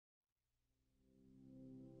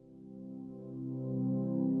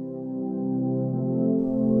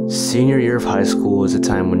Senior year of high school is a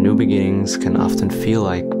time when new beginnings can often feel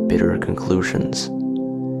like bitter conclusions.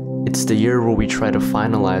 It's the year where we try to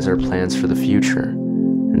finalize our plans for the future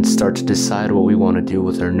and start to decide what we want to do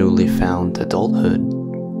with our newly found adulthood.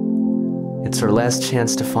 It's our last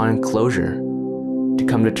chance to find closure, to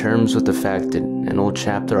come to terms with the fact that an old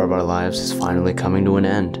chapter of our lives is finally coming to an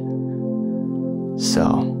end.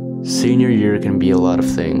 So, senior year can be a lot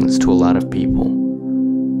of things to a lot of people,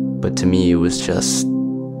 but to me it was just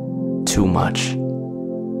too much.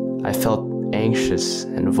 I felt anxious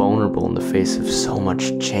and vulnerable in the face of so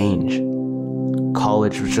much change.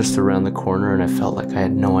 College was just around the corner and I felt like I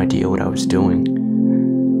had no idea what I was doing.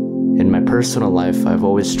 In my personal life, I've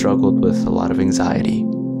always struggled with a lot of anxiety.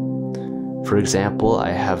 For example, I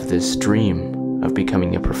have this dream of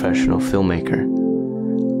becoming a professional filmmaker.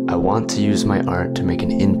 I want to use my art to make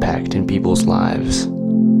an impact in people's lives.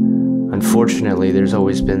 Unfortunately, there's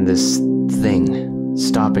always been this thing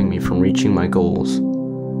stopping me from reaching my goals.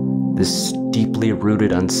 This deeply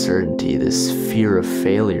rooted uncertainty, this fear of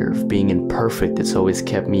failure, of being imperfect, that's always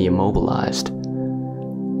kept me immobilized.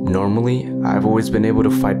 Normally, I've always been able to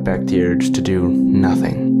fight back the urge to do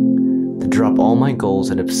nothing, to drop all my goals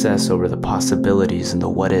and obsess over the possibilities and the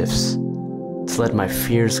what-ifs, to let my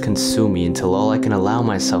fears consume me until all I can allow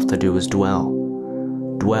myself to do is dwell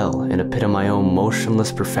in a pit of my own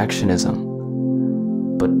motionless perfectionism.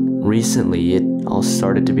 But recently, it all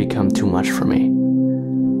started to become too much for me.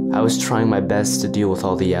 I was trying my best to deal with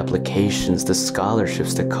all the applications, the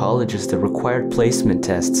scholarships, the colleges, the required placement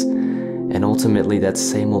tests, and ultimately that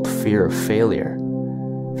same old fear of failure.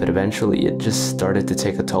 But eventually it just started to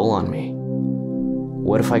take a toll on me.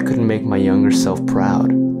 What if I couldn't make my younger self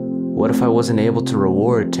proud? What if I wasn't able to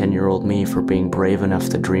reward 10-year-old me for being brave enough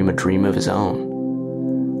to dream a dream of his own?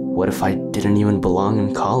 What if I didn't even belong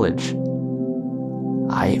in college?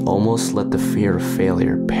 I almost let the fear of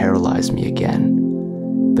failure paralyze me again.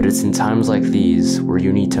 But it's in times like these where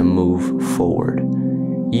you need to move forward.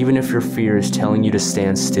 Even if your fear is telling you to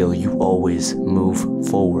stand still, you always move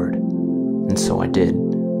forward. And so I did.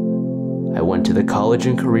 I went to the College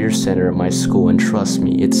and Career Center at my school, and trust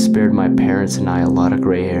me, it spared my parents and I a lot of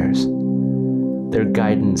gray hairs. Their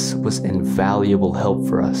guidance was invaluable help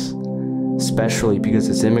for us, especially because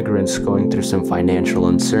as immigrants going through some financial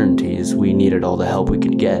uncertainties, we needed all the help we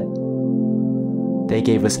could get. They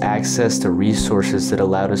gave us access to resources that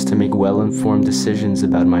allowed us to make well-informed decisions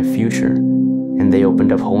about my future, and they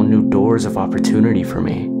opened up whole new doors of opportunity for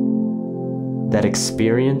me. That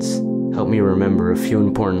experience helped me remember a few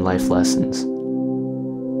important life lessons.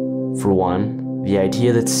 For one, the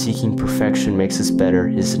idea that seeking perfection makes us better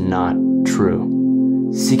is not true.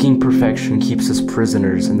 Seeking perfection keeps us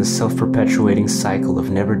prisoners in the self-perpetuating cycle of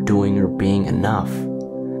never doing or being enough.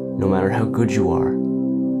 No matter how good you are,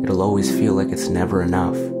 it'll always feel like it's never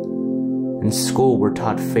enough. In school, we're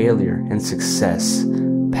taught failure and success,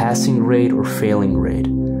 passing grade or failing grade,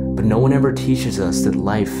 but no one ever teaches us that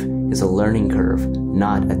life is a learning curve,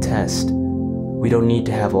 not a test. We don't need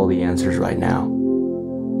to have all the answers right now.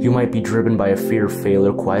 You might be driven by a fear of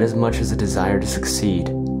failure quite as much as a desire to succeed,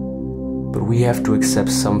 but we have to accept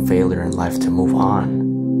some failure in life to move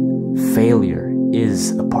on. Failure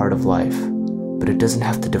is a part of life, but it doesn't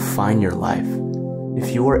have to define your life.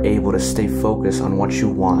 If you are able to stay focused on what you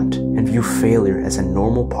want and view failure as a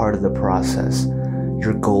normal part of the process,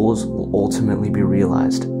 your goals will ultimately be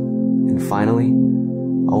realized. And finally,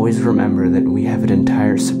 always remember that we have an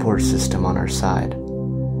entire support system on our side.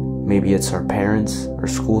 Maybe it's our parents, our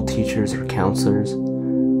school teachers, or counselors,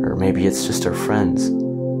 or maybe it's just our friends.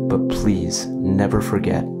 But please, never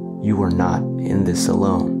forget, you are not in this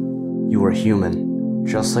alone. You are human,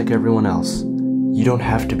 just like everyone else. You don't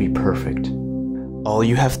have to be perfect. All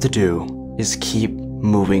you have to do is keep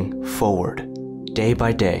moving forward, day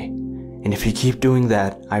by day. And if you keep doing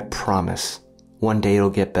that, I promise, one day it'll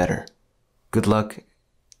get better. Good luck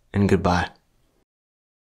and goodbye.